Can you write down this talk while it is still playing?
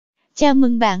Chào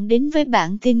mừng bạn đến với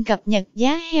bản tin cập nhật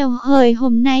giá heo hơi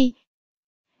hôm nay.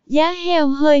 Giá heo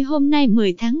hơi hôm nay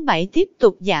 10 tháng 7 tiếp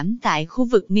tục giảm tại khu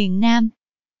vực miền Nam.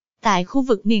 Tại khu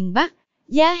vực miền Bắc,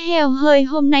 giá heo hơi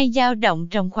hôm nay dao động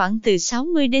trong khoảng từ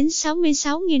 60 đến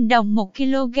 66.000 đồng 1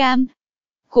 kg.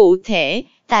 Cụ thể,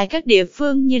 tại các địa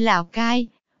phương như Lào Cai,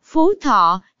 Phú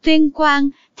Thọ, Tuyên Quang,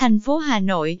 thành phố Hà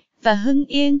Nội và Hưng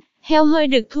Yên, heo hơi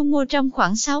được thu mua trong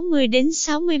khoảng 60 đến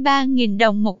 63.000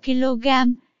 đồng 1 kg.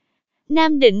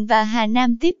 Nam Định và Hà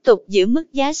Nam tiếp tục giữ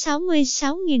mức giá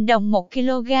 66.000 đồng 1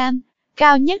 kg,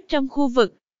 cao nhất trong khu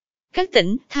vực. Các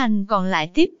tỉnh, thành còn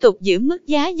lại tiếp tục giữ mức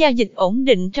giá giao dịch ổn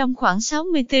định trong khoảng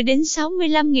 64 đến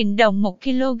 65.000 đồng 1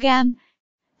 kg.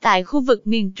 Tại khu vực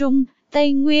miền Trung,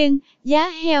 Tây Nguyên, giá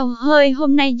heo hơi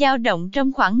hôm nay dao động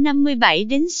trong khoảng 57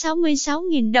 đến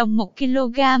 66.000 đồng 1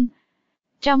 kg.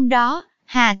 Trong đó,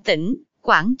 Hà Tĩnh,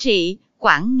 Quảng Trị,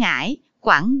 Quảng Ngãi,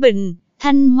 Quảng Bình,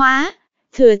 Thanh Hóa,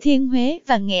 Thừa Thiên Huế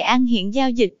và Nghệ An hiện giao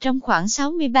dịch trong khoảng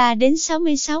 63 đến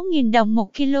 66.000 đồng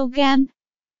 1 kg.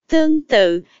 Tương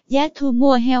tự, giá thu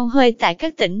mua heo hơi tại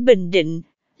các tỉnh Bình Định,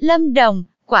 Lâm Đồng,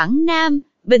 Quảng Nam,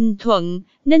 Bình Thuận,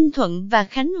 Ninh Thuận và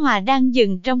Khánh Hòa đang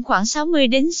dừng trong khoảng 60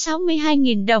 đến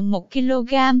 62.000 đồng 1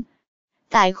 kg.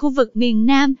 Tại khu vực miền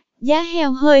Nam, giá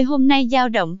heo hơi hôm nay dao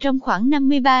động trong khoảng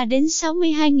 53 đến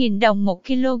 62.000 đồng 1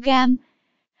 kg.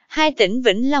 Hai tỉnh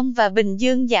Vĩnh Long và Bình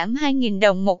Dương giảm 2.000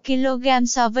 đồng 1 kg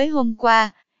so với hôm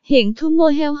qua. Hiện thu mua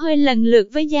heo hơi lần lượt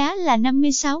với giá là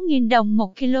 56.000 đồng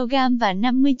 1 kg và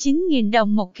 59.000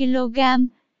 đồng 1 kg.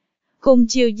 Cùng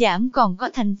chiều giảm còn có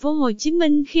thành phố Hồ Chí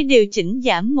Minh khi điều chỉnh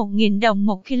giảm 1.000 đồng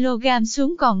 1 kg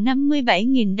xuống còn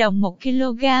 57.000 đồng 1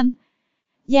 kg.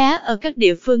 Giá ở các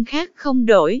địa phương khác không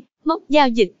đổi, mốc giao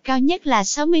dịch cao nhất là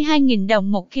 62.000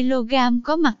 đồng 1 kg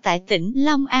có mặt tại tỉnh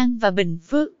Long An và Bình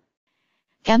Phước.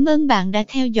 Cảm ơn bạn đã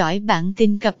theo dõi bản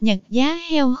tin cập nhật giá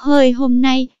heo hơi hôm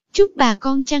nay. Chúc bà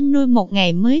con chăn nuôi một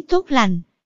ngày mới tốt lành.